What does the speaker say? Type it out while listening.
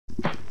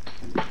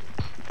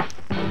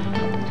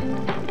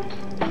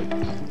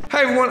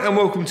Hey everyone, and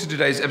welcome to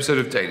today's episode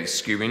of Daily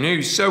Scuba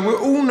News. So we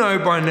all know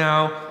by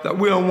now that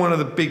we are one of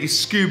the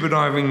biggest scuba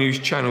diving news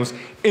channels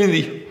in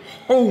the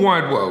whole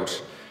wide world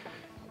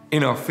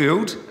in our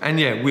field. And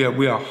yeah, we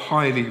are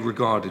highly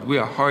regarded. We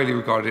are highly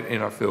regarded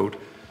in our field.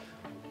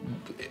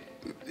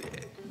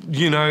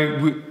 You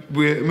know,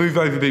 we move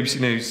over BBC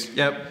News.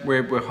 Yep,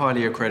 we're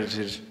highly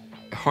accredited.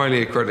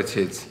 Highly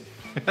accredited.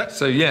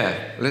 So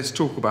yeah, let's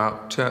talk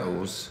about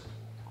turtles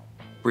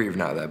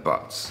breathing out their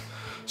butts.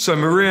 So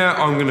Maria,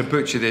 I'm going to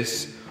butcher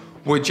this.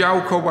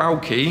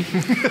 Wojawkowki.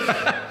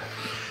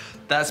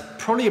 That's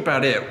probably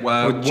about it.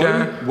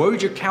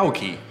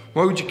 Wojawkowki.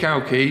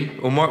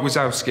 Wojawkowki, or Mike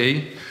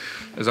Wazowski,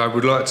 as I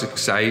would like to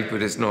say,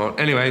 but it's not.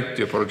 Anyway,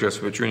 do apologise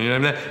for butchering your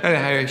name there.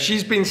 Anyhow,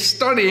 she's been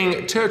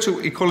studying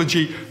turtle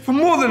ecology for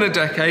more than a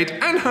decade,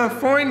 and her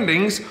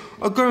findings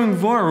are going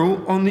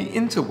viral on the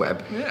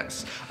interweb.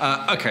 Yes.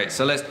 Okay,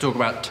 so let's talk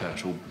about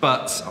turtle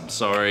butts. I'm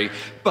sorry.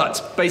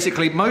 But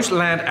basically, most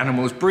land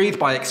animals breathe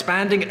by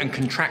expanding and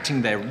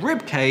contracting their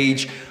rib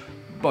cage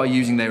by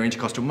using their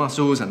intercostal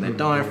muscles and their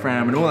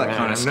diaphragm and all that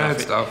kind of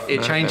stuff.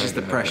 It changes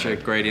the pressure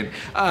gradient.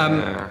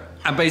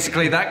 And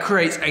basically, that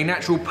creates a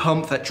natural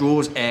pump that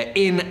draws air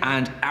in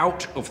and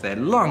out of their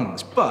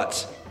lungs.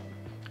 But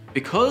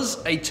because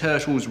a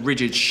turtle's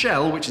rigid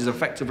shell, which is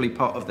effectively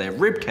part of their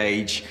rib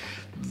cage,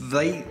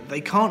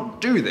 they can't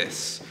do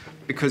this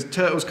because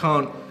turtles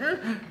can't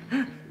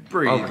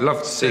breathe. I'd love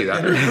to see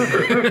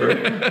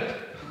that.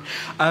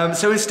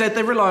 So instead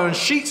they rely on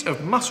sheets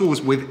of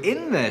muscles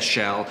within their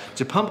shell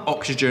to pump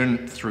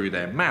oxygen through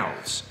their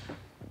mouths.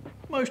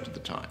 Most of the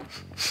time.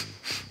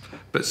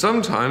 But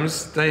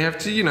sometimes they have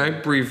to, you know,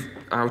 breathe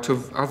out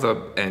of other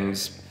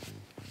ends,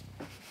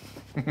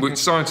 which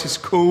scientists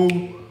call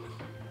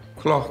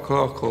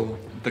cloacal.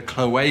 The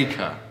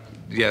cloaca.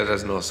 Yeah, it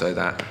doesn't also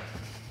that.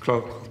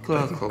 Cloaca.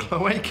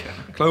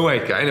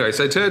 Cloaca. Anyway,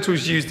 so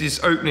turtles use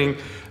this opening,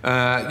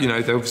 you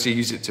know, they obviously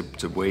use it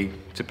to wee,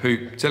 to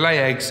poop, to lay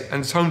eggs,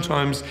 and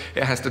sometimes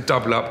it has to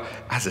double up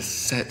as a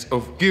set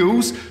of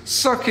gills,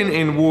 sucking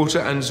in water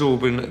and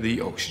absorbing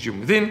the oxygen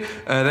within.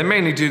 They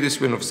mainly do this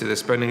when obviously they're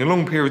spending a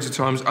long periods of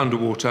times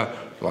underwater,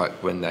 like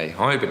when they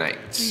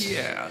hibernate.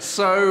 Yeah,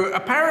 so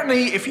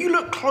apparently if you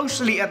look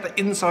closely at the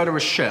inside of a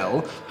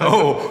shell,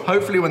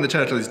 hopefully when the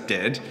turtle is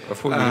dead. I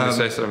thought you were going to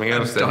say something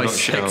else there, not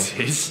shell.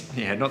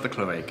 Yeah, not the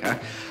cloaca.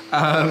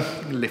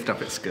 Lift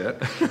up its skirt.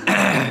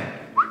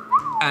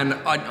 And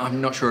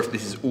I'm not sure if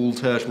this is all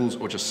turtles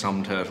or just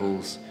some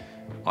turtles.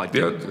 I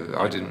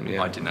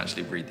didn't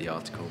actually read the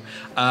article.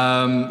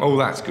 Oh,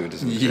 that's good,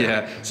 isn't it?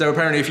 Yeah. So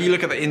apparently if you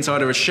look at the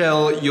inside of a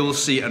shell, you'll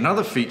see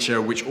another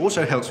feature which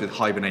also helps with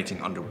hibernating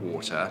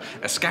underwater.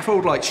 A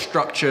scaffold-like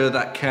structure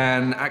that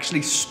can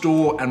actually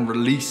store and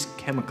release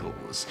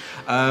chemicals,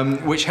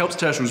 which helps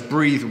turtles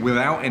breathe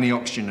without any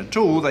oxygen at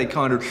all. They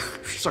kind of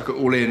suck it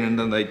all in and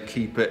then they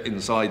keep it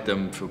inside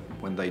them for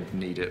when they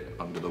need it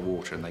under the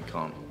water and they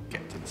can't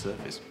get to the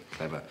surface.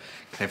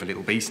 Clever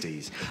little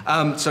beasties.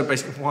 So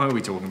basically, why are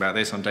we talking about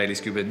this on Daily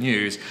Scuba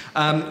News?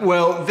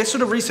 Well, this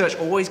sort of research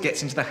always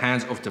gets into the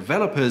hands of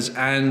developers,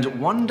 and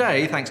one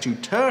day, thanks to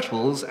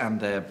turtles and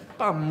their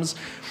bums,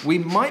 we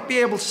might be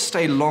able to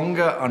stay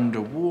longer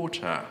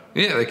underwater.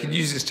 Yeah, they could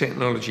use this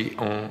technology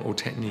or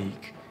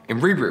technique in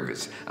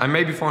rebreathers, and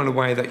maybe find a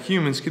way that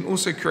humans can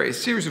also create a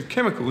series of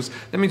chemicals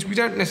that means we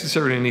don't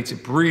necessarily need to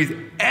breathe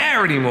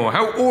air anymore.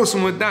 How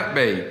awesome would that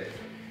be?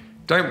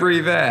 Don't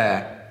breathe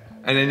air.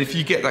 And then if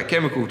you get that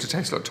chemical to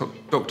taste like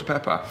Dr.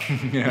 Pepper,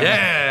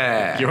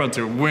 yeah! You're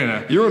onto a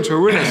winner. You're onto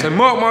a winner. So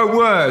mark my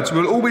words,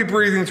 we'll all be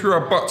breathing through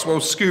our butts while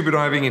scuba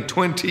diving in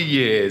 20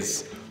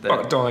 years.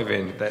 Butt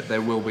diving.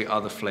 There will be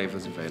other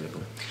flavours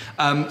available.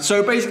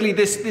 So basically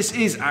this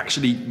is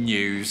actually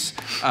news.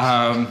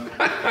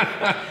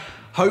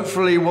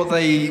 Hopefully what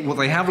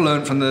they have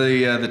learned from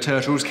the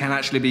turtles can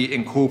actually be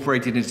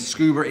incorporated into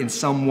scuba in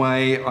some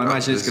way. I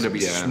imagine it's going to be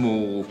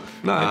small.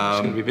 No,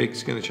 it's going to be big.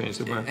 It's going to change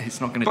the way.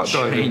 It's not going to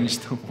change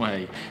the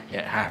way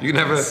it happens. You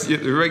can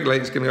have the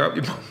regulator's going to go up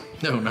your bum.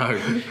 Oh no!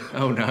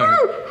 Oh no!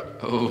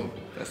 Oh,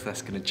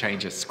 that's going to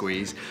change a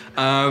squeeze.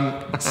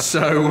 So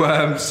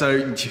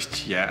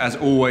just, yeah, as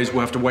always,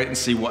 we'll have to wait and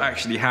see what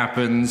actually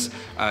happens.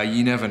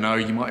 You never know.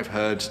 You might have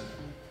heard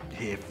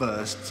here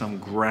first some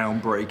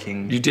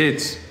groundbreaking. You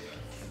did.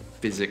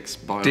 Physics,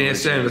 biology.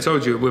 DSM, I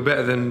told you, we're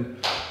better than...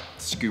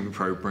 Scuba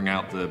Pro bring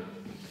out the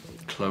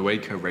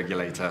cloaca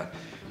regulator.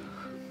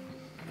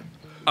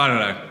 I don't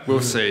know,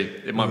 we'll see.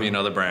 It might be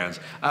another brand.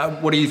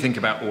 What do you think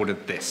about all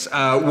of this?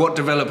 What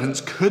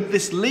developments could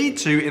this lead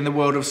to in the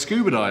world of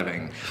scuba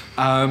diving?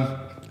 I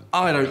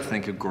don't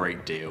think a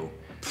great deal,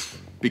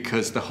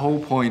 because the whole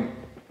point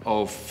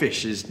of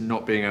fish is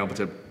not being able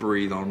to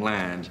breathe on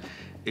land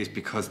is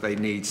because they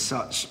need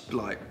such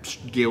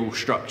gill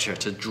structure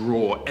to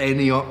draw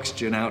any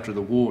oxygen out of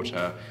the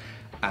water,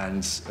 and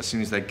as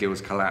soon as their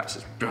gills collapse,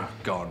 it's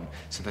gone.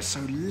 So there's so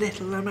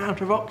little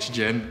amount of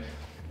oxygen,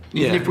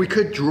 Even if we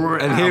could draw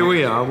it out. And here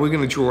we are, we're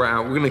going to draw it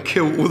out. We're going to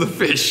kill all the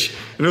fish.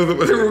 And all the,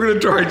 we're going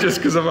to die just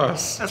because of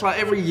us. That's like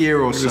every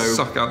year or so.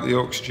 Suck out the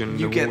oxygen.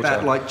 You get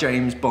that like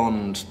James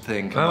Bond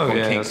thing come up on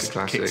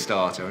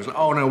Kickstarter. It's like,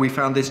 oh no, we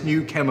found this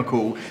new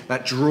chemical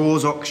that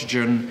draws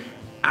oxygen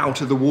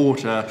out of the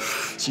water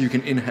so you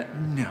can inhale.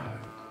 No.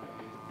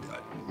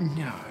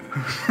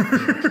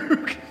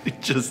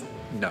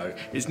 No,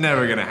 it's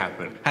never gonna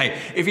happen. Hey,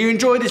 if you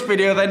enjoyed this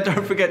video, then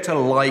don't forget to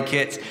like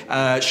it,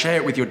 share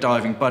it with your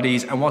diving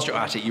buddies, and whilst you're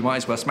at it, you might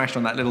as well smash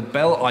on that little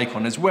bell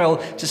icon as well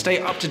to stay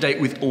up to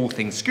date with all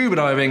things scuba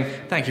diving.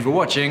 Thank you for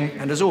watching,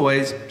 and as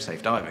always,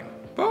 safe diving.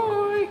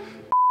 Bye!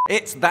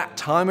 It's that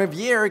time of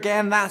year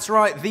again, that's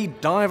right, the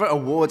Diver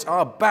Awards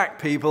are back,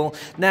 people.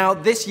 Now,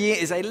 this year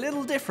is a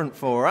little different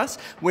for us.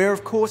 We're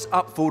of course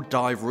up for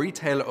Dive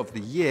Retailer of the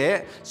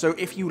Year, so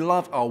if you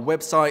love our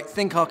website,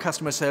 think our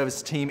customer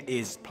service team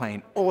is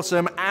plain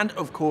awesome, and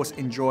of course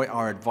enjoy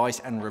our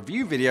advice and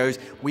review videos,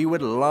 we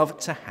would love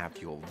to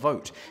have your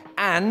vote.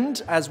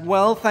 And as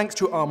well, thanks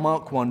to our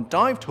Mark 1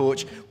 dive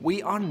torch,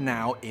 we are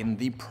now in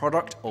the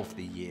Product of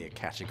the Year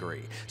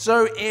category.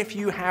 So if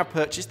you have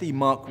purchased the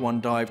Mark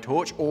 1 dive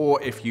torch,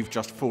 or if you've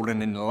just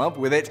fallen in love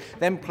with it,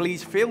 then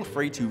please feel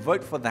free to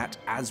vote for that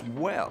as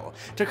well.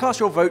 To cast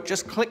your vote,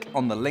 just click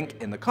on the link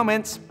in the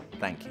comments.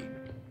 Thank you.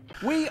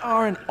 We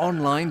are an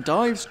online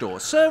dive store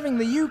serving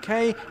the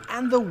UK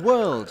and the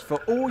world for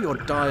all your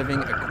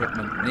diving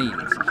equipment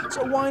needs.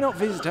 So why not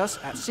visit us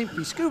at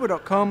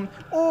simplyscuba.com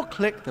or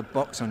click the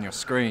box on your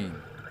screen.